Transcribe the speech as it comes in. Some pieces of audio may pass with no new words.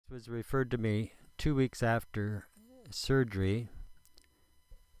was referred to me 2 weeks after surgery,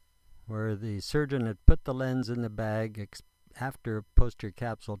 where the surgeon had put the lens in the bag after a posterior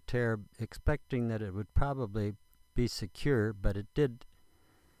capsule tear, expecting that it would probably be secure, but it did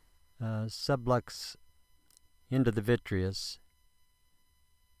sublux into the vitreous.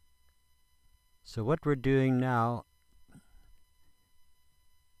 So what we're doing now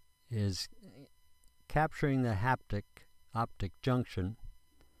is capturing the optic junction.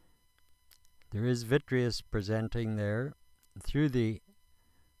 There is vitreous presenting there through the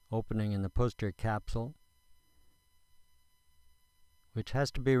opening in the posterior capsule, which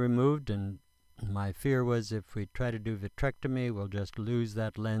has to be removed, and my fear was if we try to do vitrectomy, we'll just lose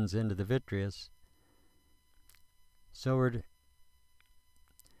that lens into the vitreous. So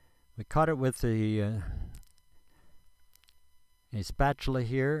we caught it with a spatula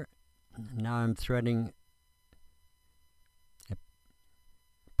here. Now I'm threading a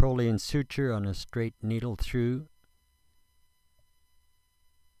Prolian suture on a straight needle through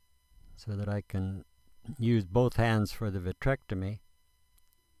so that I can use both hands for the vitrectomy.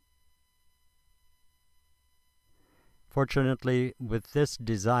 Fortunately, with this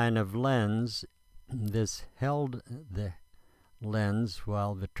design of lens, this held the lens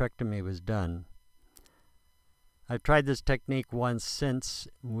while vitrectomy was done. I've tried this technique once since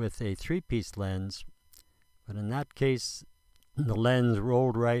with a 3-piece lens, but in that case the lens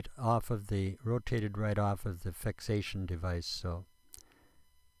rotated right off of the fixation device, so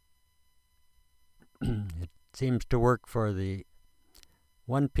it seems to work for the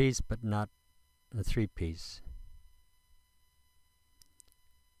 1-piece but not the 3-piece.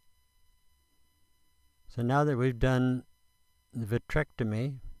 So now that we've done the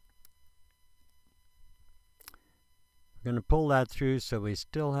vitrectomy, we're going to pull that through so we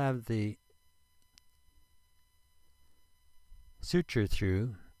still have the suture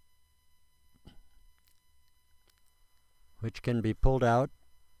through, which can be pulled out,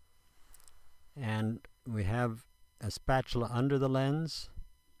 and we have a spatula under the lens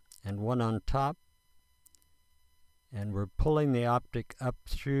and one on top, and we're pulling the optic up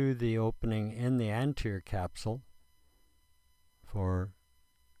through the opening in the anterior capsule for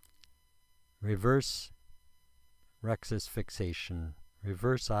reverse rexus fixation,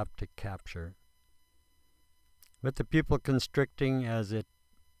 reverse optic capture. With the pupil constricting as it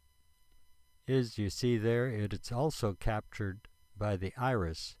is, you see there, it's also captured by the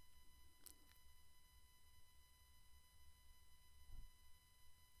iris.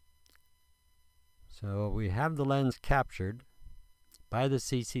 So we have the lens captured by the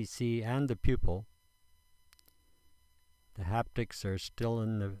CCC and the pupil. The haptics are still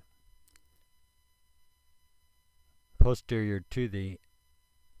in the posterior to the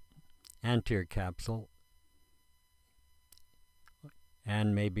anterior capsule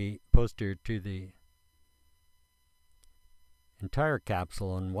and maybe posterior to the entire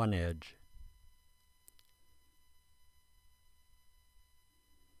capsule on one edge.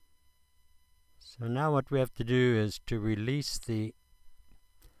 So now what we have to do is to release the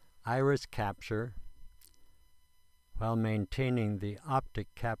iris capture while maintaining the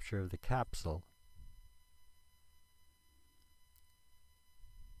optic capture of the capsule.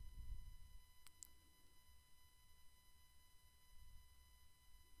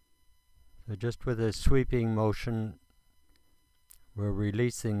 So just with a sweeping motion, we're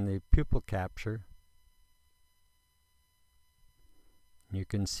releasing the pupil capture. You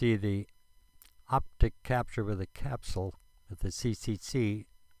can see the optic capture with the capsule with the CCC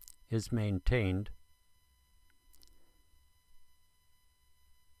is maintained.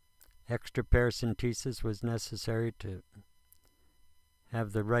 Extra paracentesis was necessary to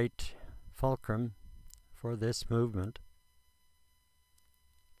have the right fulcrum for this movement.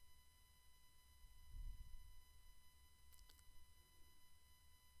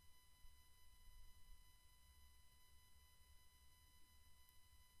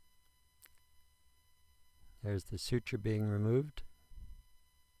 There's the suture being removed.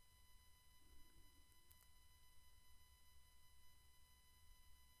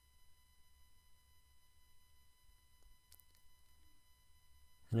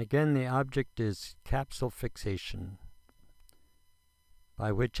 And again, the object is capsule fixation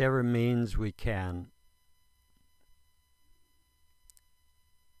by whichever means we can.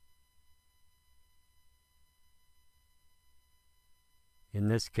 In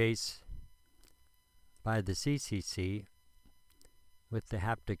this case, by the CCC, with the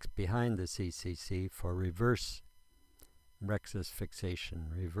haptics behind the CCC for reverse rexus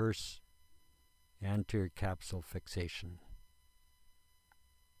fixation, reverse anterior capsule fixation.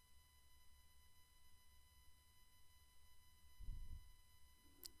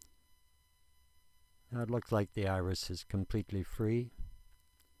 Now it looks like the iris is completely free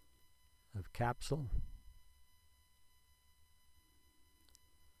of capsule.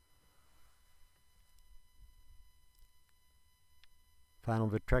 Final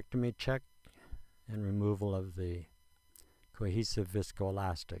vitrectomy check and removal of the cohesive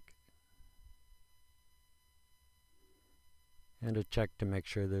viscoelastic. And a check to make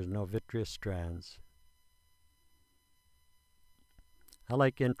sure there's no vitreous strands. I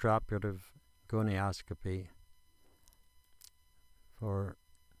like intraoperative gonioscopy for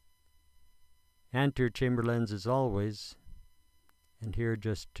anterior chamber lenses always, and here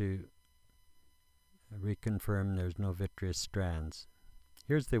just to reconfirm there's no vitreous strands.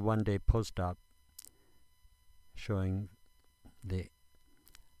 Here's the one-day post-op showing the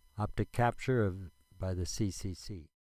optic capture by the CCC.